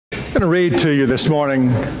I'm going to read to you this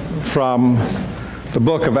morning from the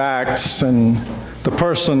book of Acts, and the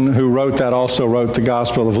person who wrote that also wrote the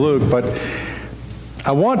Gospel of Luke, but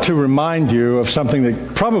I want to remind you of something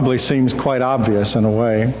that probably seems quite obvious in a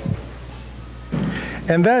way,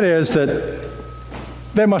 and that is that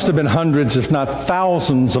there must have been hundreds, if not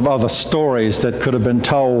thousands, of other stories that could have been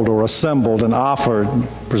told or assembled and offered,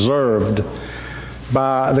 preserved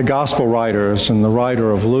by the gospel writers and the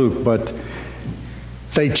writer of Luke, but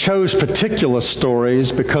they chose particular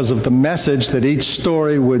stories because of the message that each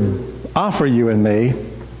story would offer you and me.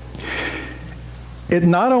 It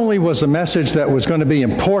not only was a message that was going to be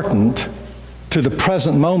important to the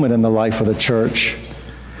present moment in the life of the church,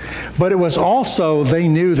 but it was also, they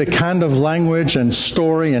knew, the kind of language and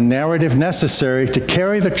story and narrative necessary to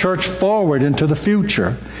carry the church forward into the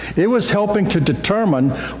future. It was helping to determine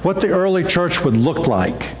what the early church would look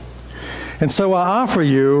like. And so I offer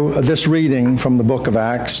you this reading from the book of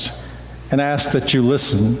Acts and ask that you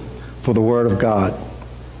listen for the word of God.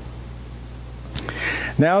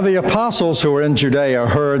 Now the apostles who were in Judea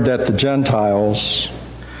heard that the Gentiles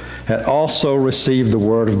had also received the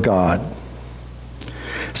word of God.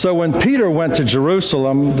 So when Peter went to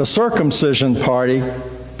Jerusalem, the circumcision party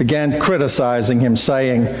began criticizing him,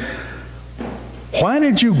 saying, "Why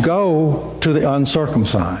did you go to the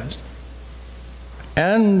uncircumcised?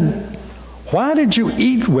 And why did you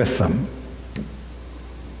eat with them?"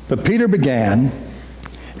 But Peter began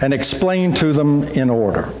and explained to them in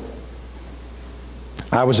order.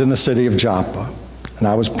 "I was in the city of Joppa, and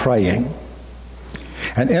I was praying.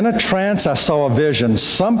 And in a trance I saw a vision,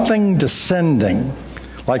 something descending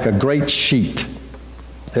like a great sheet.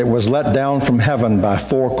 It was let down from heaven by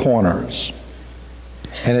four corners,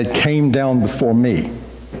 and it came down before me.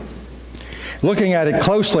 Looking at it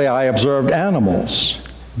closely, I observed animals,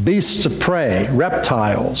 beasts of prey,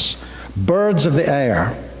 reptiles, birds of the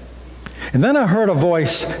air. And then I heard a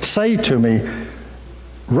voice say to me,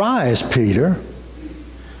 'Rise, Peter,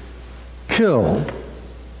 kill,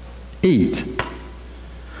 eat.'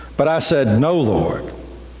 But I said, 'No, Lord.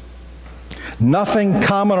 Nothing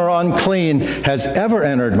common or unclean has ever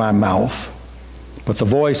entered my mouth.' But the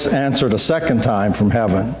voice answered a second time from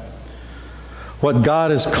heaven, 'What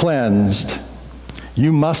God has cleansed,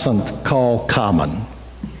 you mustn't call common.'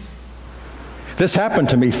 This happened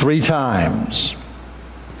to me 3 times,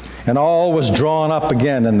 and all was drawn up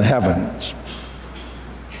again in the heavens.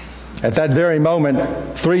 At that very moment,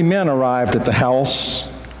 3 men arrived at the house.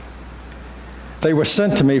 They were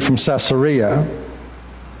sent to me from Caesarea,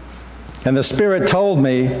 and the Spirit told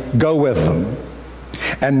me, 'Go with them,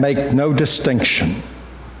 and make no distinction.'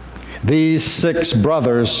 These 6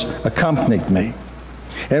 brothers accompanied me,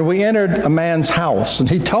 and we entered a man's house, and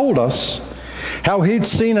he told us how he'd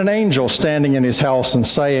seen an angel standing in his house and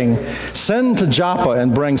saying, 'Send to Joppa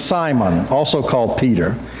and bring Simon, also called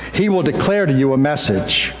Peter. He will declare to you a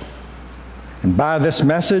message, and by this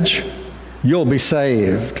message you'll be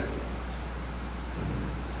saved,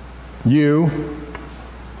 you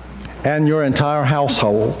and your entire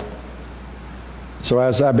household.' So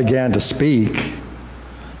as I began to speak,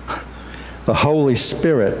 the Holy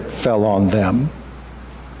Spirit fell on them,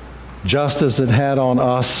 just as it had on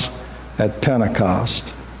us at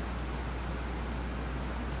Pentecost.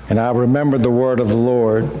 And I remembered the word of the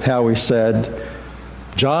Lord, how he said,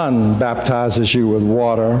 'John baptizes you with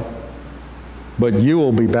water, but you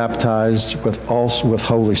will be baptized with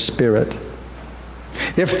Holy Spirit.'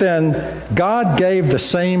 If then God gave the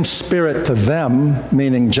same Spirit to them,"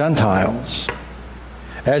 meaning Gentiles,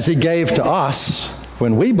 "as he gave to us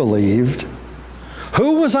when we believed,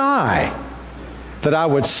 who was I that I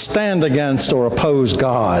would stand against or oppose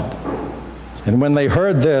God?" And when they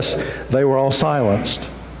heard this, they were all silenced.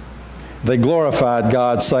 They glorified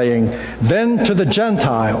God, saying, "Then to the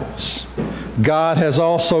Gentiles God has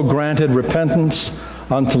also granted repentance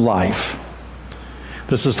unto life."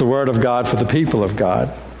 This is the word of God for the people of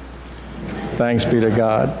God. Thanks be to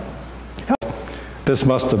God. This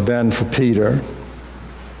must have been for Peter,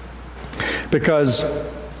 because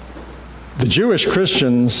the Jewish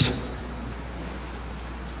Christians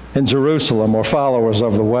in Jerusalem, or followers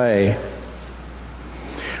of the way,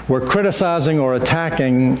 were criticizing or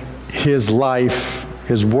attacking his life,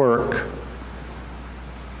 his work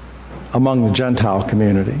among the Gentile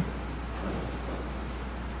community.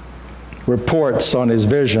 Reports on his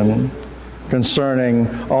vision concerning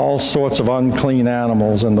all sorts of unclean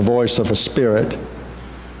animals and the voice of a spirit,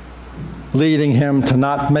 leading him to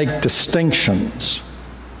not make distinctions,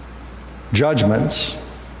 judgments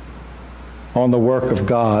on the work of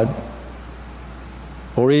God,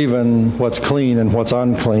 or even what's clean and what's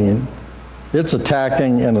unclean. It's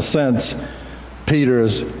attacking, in a sense,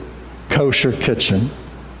 Peter's kosher kitchen.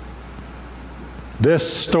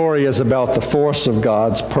 This story is about the force of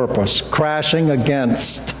God's purpose, crashing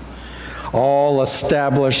against all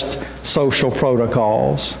established social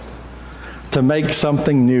protocols to make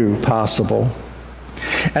something new possible.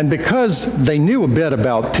 And because they knew a bit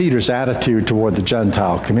about Peter's attitude toward the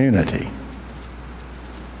Gentile community,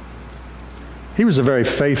 he was a very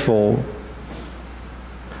faithful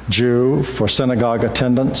Jew for synagogue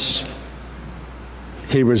attendance.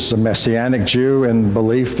 He was a Messianic Jew in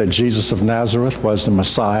belief that Jesus of Nazareth was the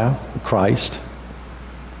Messiah, the Christ.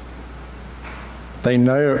 They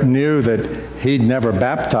knew that he'd never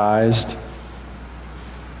baptized,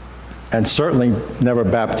 and certainly never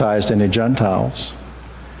baptized any Gentiles.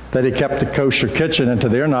 That he kept a kosher kitchen, and to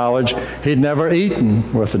their knowledge, he'd never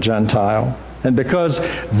eaten with a Gentile. And because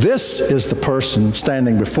this is the person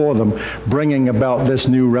standing before them, bringing about this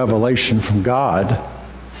new revelation from God,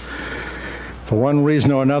 for one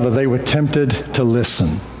reason or another, they were tempted to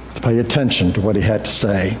listen, to pay attention to what he had to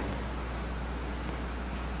say.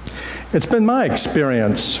 It's been my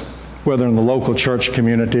experience, whether in the local church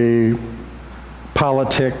community,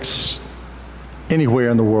 politics, anywhere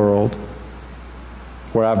in the world,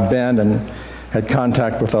 where I've been and had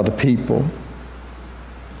contact with other people,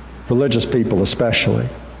 religious people especially,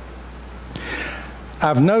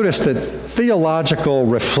 I've noticed that theological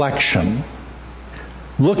reflection,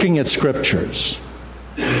 looking at scriptures,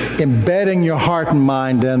 embedding your heart and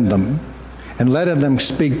mind in them, and letting them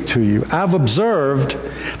speak to you, I've observed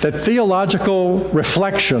that theological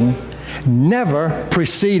reflection never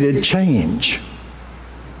preceded change.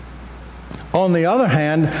 On the other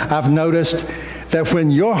hand, I've noticed that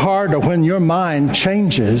when your heart or when your mind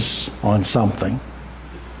changes on something,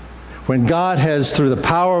 when God has, through the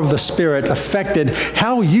power of the Spirit, affected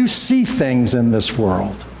how you see things in this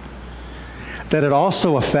world, that it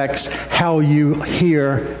also affects how you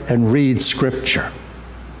hear and read Scripture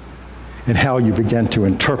and how you begin to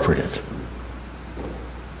interpret it.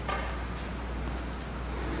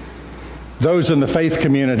 Those in the faith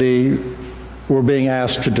community were being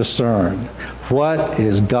asked to discern, what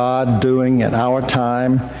is God doing in our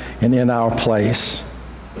time and in our place?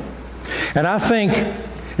 And I think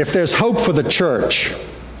if there's hope for the church,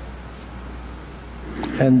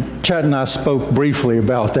 and Chet and I spoke briefly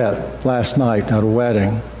about that last night at a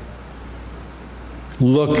wedding,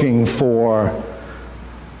 looking for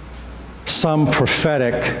some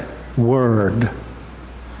prophetic word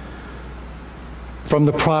from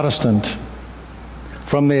the Protestant,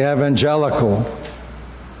 from the evangelical,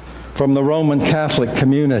 from the Roman Catholic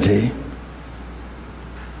community,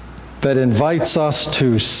 that invites us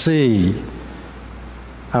to see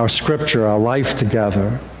our scripture, our life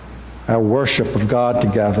together, our worship of God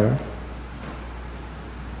together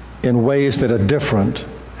in ways that are different,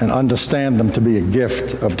 and understand them to be a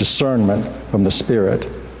gift of discernment from the Spirit,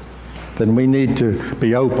 then we need to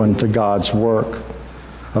be open to God's work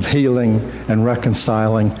of healing and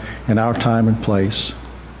reconciling in our time and place.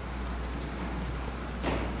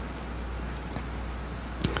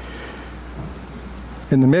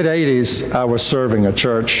 In the mid-'80s, I was serving a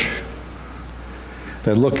church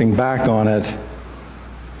that, looking back on it,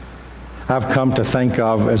 I've come to think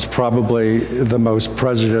of as probably the most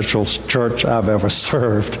prejudicial church I've ever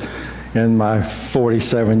served in my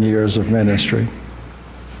 47 years of ministry.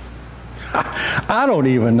 I don't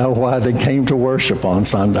even know why they came to worship on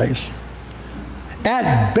Sundays.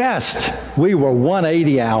 At best, we were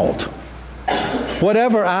 180 out.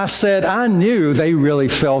 Whatever I said, I knew they really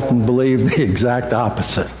felt and believed the exact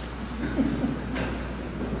opposite.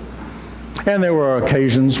 And there were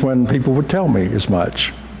occasions when people would tell me as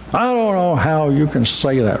much. I don't know how you can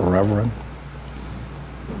say that, Reverend.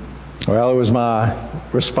 Well, it was my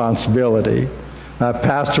responsibility, my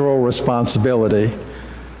pastoral responsibility,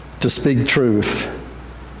 to speak truth,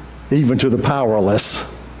 even to the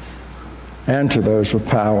powerless and to those with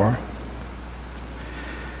power.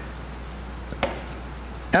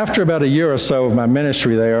 After about a year or so of my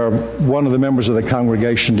ministry there, one of the members of the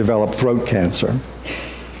congregation developed throat cancer.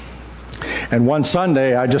 And one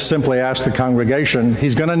Sunday, I just simply asked the congregation,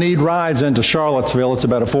 he's going to need rides into Charlottesville. It's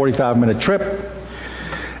about a 45-minute trip.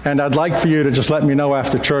 And I'd like for you to just let me know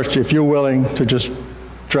after church if you're willing to just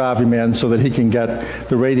drive him in so that he can get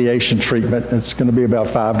the radiation treatment. It's going to be about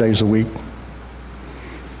 5 days a week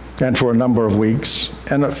and for a number of weeks.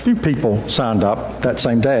 And a few people signed up that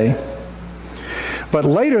same day. But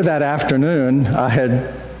later that afternoon, I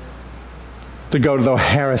had to go to the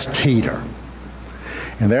Harris Teeter.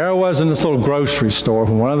 And there I was in this little grocery store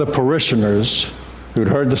when one of the parishioners who'd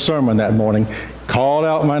heard the sermon that morning called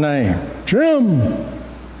out my name. Jim!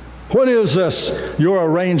 What is this? You're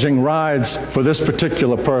arranging rides for this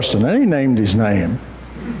particular person. And he named his name.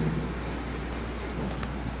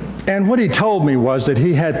 And what he told me was that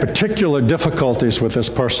he had particular difficulties with this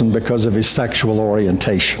person because of his sexual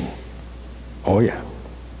orientation. Oh, yeah.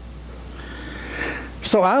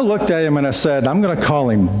 So I looked at him and I said, I'm going to call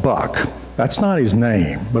him Buck. That's not his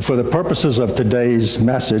name, but for the purposes of today's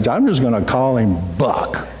message, I'm just going to call him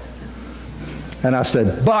Buck. And I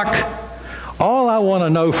said, Buck, all I want to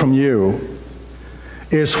know from you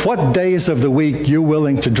is what days of the week you're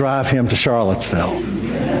willing to drive him to Charlottesville.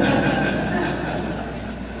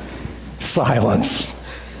 Silence.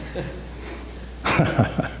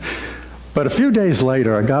 But a few days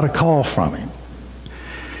later, I got a call from him.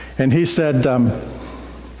 And he said,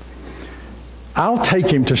 I'll take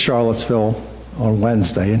him to Charlottesville on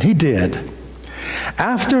Wednesday. And he did.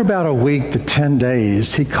 After about a week to 10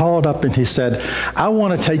 days, he called up and he said, I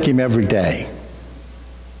want to take him every day.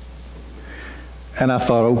 And I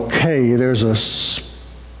thought, okay,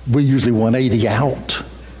 we usually want 80 out.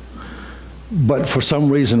 But for some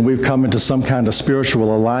reason, we've come into some kind of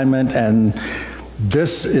spiritual alignment, and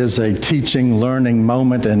this is a teaching, learning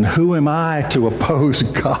moment, and who am I to oppose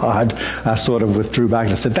God? I sort of withdrew back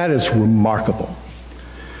and said, that is remarkable.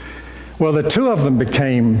 Well, the two of them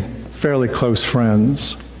became fairly close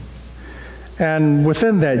friends. And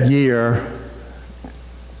within that year,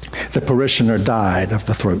 the parishioner died of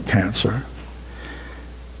the throat cancer.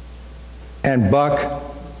 And Buck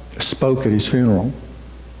spoke at his funeral.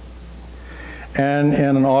 And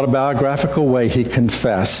in an autobiographical way, he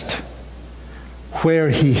confessed where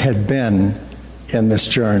he had been in this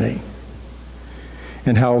journey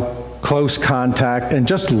and how close contact and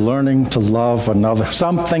just learning to love another.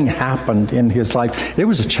 Something happened in his life. It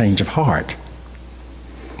was a change of heart.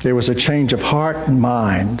 There was a change of heart and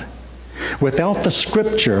mind without the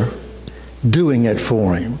Scripture doing it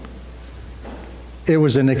for him. It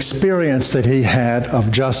was an experience that he had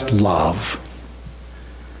of just love.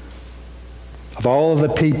 Of all of the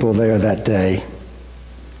people there that day,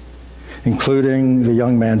 including the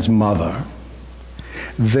young man's mother,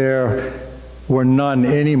 there were none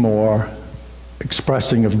any more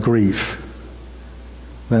expressing of grief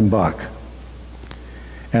than Buck.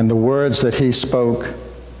 And the words that he spoke,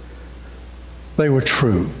 they were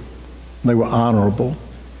true. They were honorable.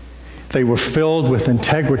 They were filled with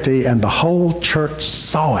integrity, and the whole church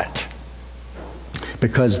saw it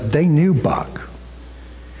because they knew Buck.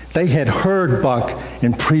 They had heard Buck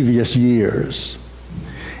in previous years,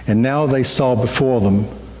 and now they saw before them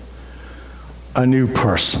a new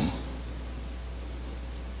person.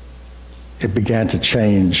 It began to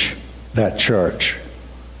change that church.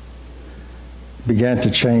 It began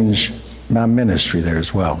to change my ministry there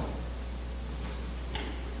as well.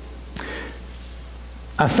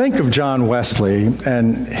 I think of John Wesley,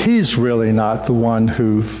 and he's really not the one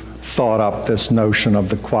who thought up this notion of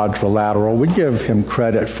the quadrilateral. We give him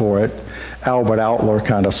credit for it. Albert Outler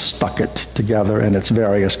kind of stuck it together in its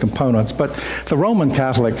various components. But the Roman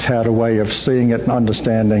Catholics had a way of seeing it and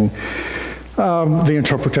understanding the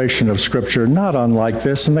interpretation of Scripture not unlike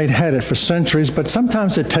this, and they'd had it for centuries, but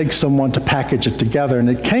sometimes it takes someone to package it together, and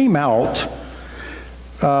it came out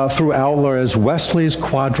through Outler as Wesley's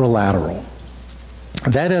quadrilateral.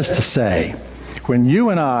 That is to say, when you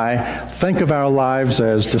and I think of our lives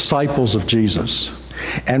as disciples of Jesus,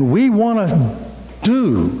 and we want to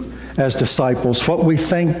do as disciples what we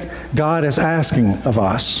think God is asking of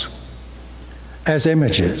us as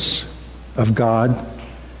images of God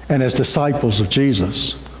and as disciples of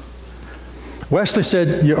Jesus, Wesley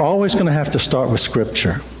said, you're always going to have to start with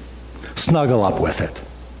Scripture. Snuggle up with it.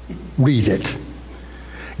 Read it.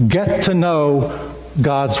 Get to know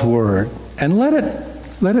God's Word, and let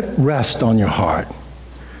it rest on your heart.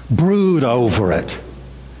 Brood over it.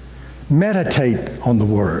 Meditate on the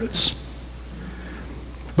words.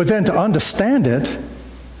 But then to understand it,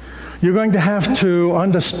 you're going to have to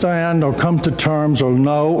understand or come to terms or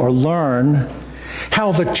know or learn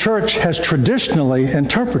how the church has traditionally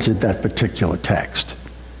interpreted that particular text.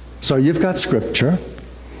 So you've got Scripture,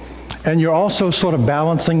 and you're also sort of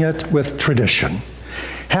balancing it with tradition.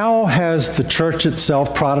 How has the church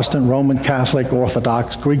itself, Protestant, Roman Catholic,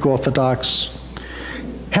 Orthodox, Greek Orthodox,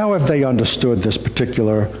 how have they understood this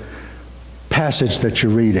particular passage that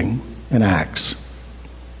you're reading in Acts?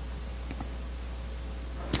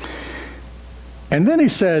 And then he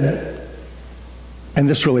said, and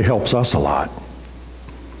this really helps us a lot,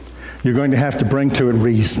 you're going to have to bring to it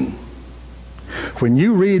reason. When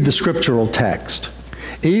you read the scriptural text,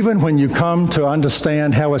 even when you come to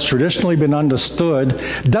understand how it's traditionally been understood,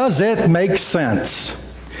 does it make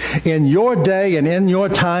sense? In your day and in your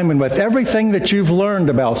time, and with everything that you've learned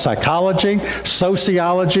about psychology,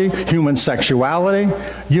 sociology, human sexuality,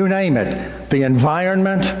 you name it, the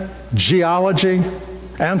environment, geology,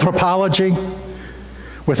 anthropology,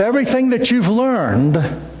 with everything that you've learned,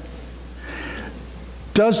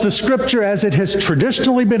 does the Scripture as it has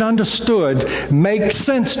traditionally been understood make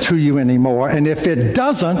sense to you anymore? And if it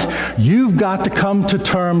doesn't, you've got to come to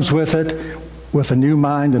terms with it with a new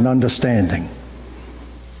mind and understanding.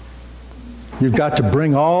 You've got to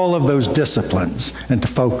bring all of those disciplines into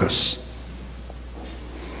focus.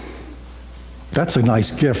 That's a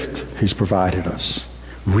nice gift He's provided us.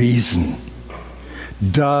 Reason.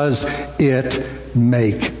 Does it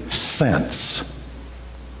make sense?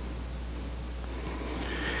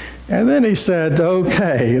 And then He said,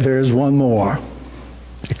 okay, there's one more.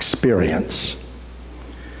 Experience.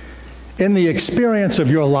 In the experience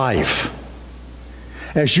of your life,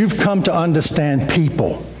 as you've come to understand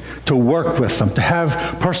people, to work with them, to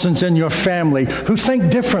have persons in your family who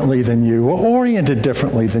think differently than you or oriented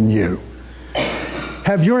differently than you,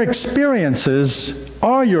 are your experiences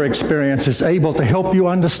able to help you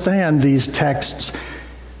understand these texts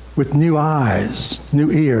with new eyes,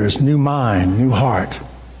 new ears, new mind, new heart?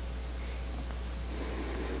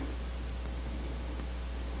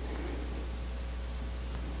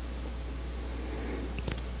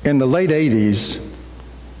 In the late 80s,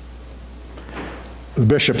 the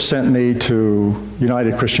bishop sent me to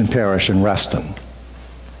United Christian Parish in Reston.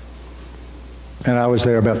 And I was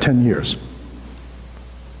there about 10 years.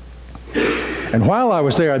 And while I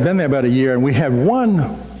was there, I'd been there about a year, and we had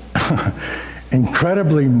one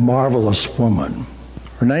incredibly marvelous woman.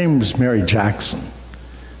 Her name was Mary Jackson.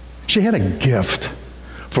 She had a gift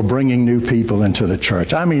for bringing new people into the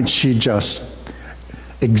church. I mean, she just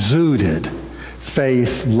exuded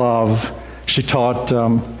faith, love. She taught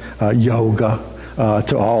yoga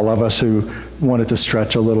to all of us who wanted to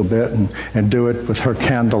stretch a little bit and do it with her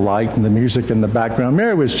candlelight and the music in the background.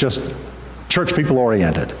 Mary was just church people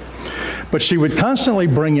oriented. But she would constantly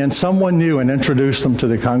bring in someone new and introduce them to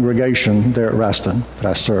the congregation there at Reston that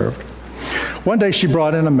I served. One day she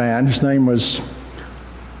brought in a man, his name was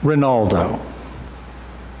Rinaldo.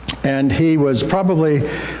 And he was probably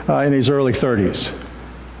in his early 30s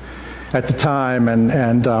at the time,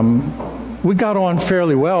 and we got on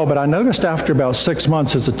fairly well, but I noticed after about 6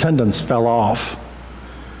 months his attendance fell off.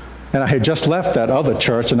 And I had just left that other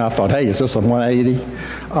church, and I thought, hey, is this a 180?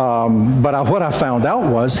 But what I found out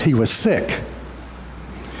was he was sick.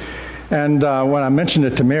 And when I mentioned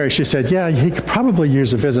it to Mary, she said, yeah, he could probably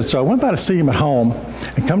use a visit. So I went by to see him at home,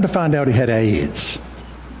 and come to find out he had AIDS.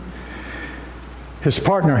 His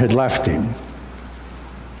partner had left him.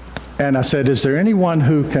 And I said, is there anyone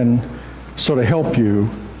who can sort of help you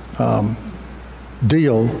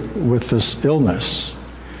deal with this illness?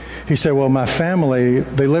 He said, well, my family,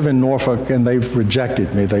 they live in Norfolk, and they've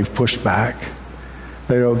rejected me. They've pushed back.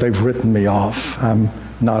 They've written me off. I'm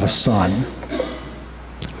not a son.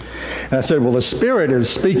 And I said, well, the Spirit is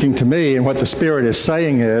speaking to me, and what the Spirit is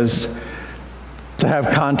saying is to have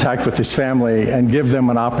contact with his family and give them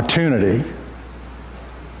an opportunity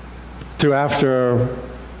to, after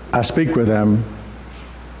I speak with them,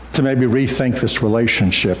 to maybe rethink this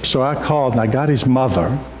relationship. So I called, and I got his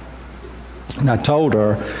mother, and I told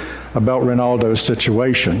her about Rinaldo's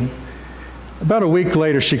situation. About a week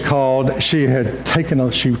later, she called. She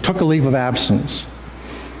took a leave of absence,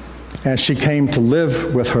 and she came to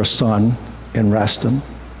live with her son in Reston.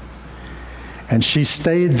 And she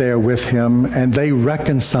stayed there with him, and they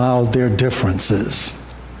reconciled their differences.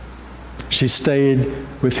 She stayed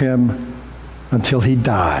with him until he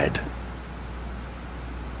died.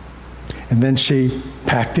 And then she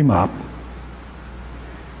packed him up,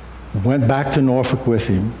 went back to Norfolk with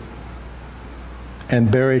him, and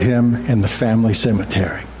buried him in the family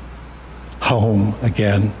cemetery. Home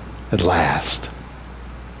again at last.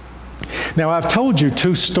 Now, I've told you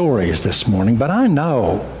 2 stories this morning, but I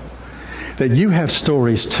know that you have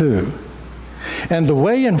stories too. And the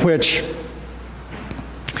way in which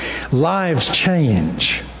lives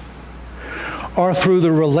change are through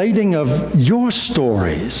the relating of your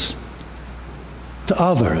stories to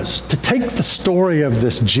others. To take the story of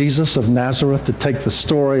this Jesus of Nazareth, to take the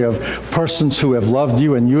story of persons who have loved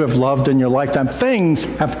you and you have loved in your lifetime. Things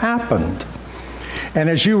have happened. And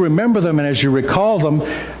as you remember them and as you recall them,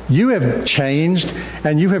 you have changed,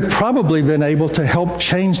 and you have probably been able to help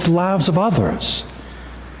change the lives of others.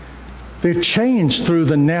 They're changed through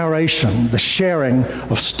the narration, the sharing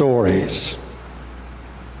of stories.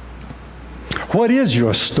 What is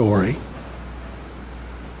your story?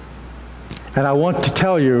 And I want to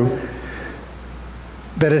tell you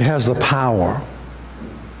that it has the power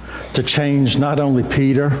to change not only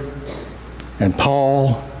Peter and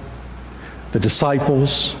Paul, the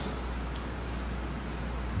disciples,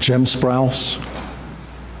 Jim Sprouse.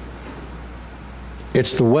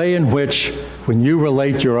 It's the way in which, when you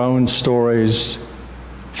relate your own stories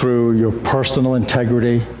through your personal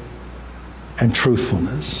integrity and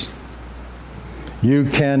truthfulness, you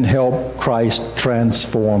can help Christ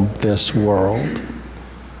transform this world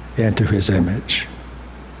into his image.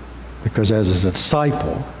 Because as a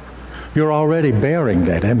disciple, you're already bearing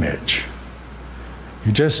that image.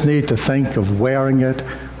 You just need to think of wearing it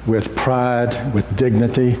with pride, with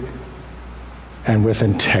dignity, and with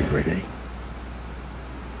integrity.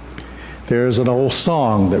 There's an old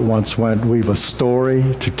song that once went, "We've a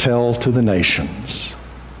story to tell to the nations."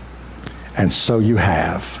 And so you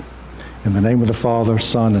have. In the name of the Father,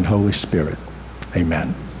 Son, and Holy Spirit,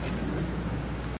 amen.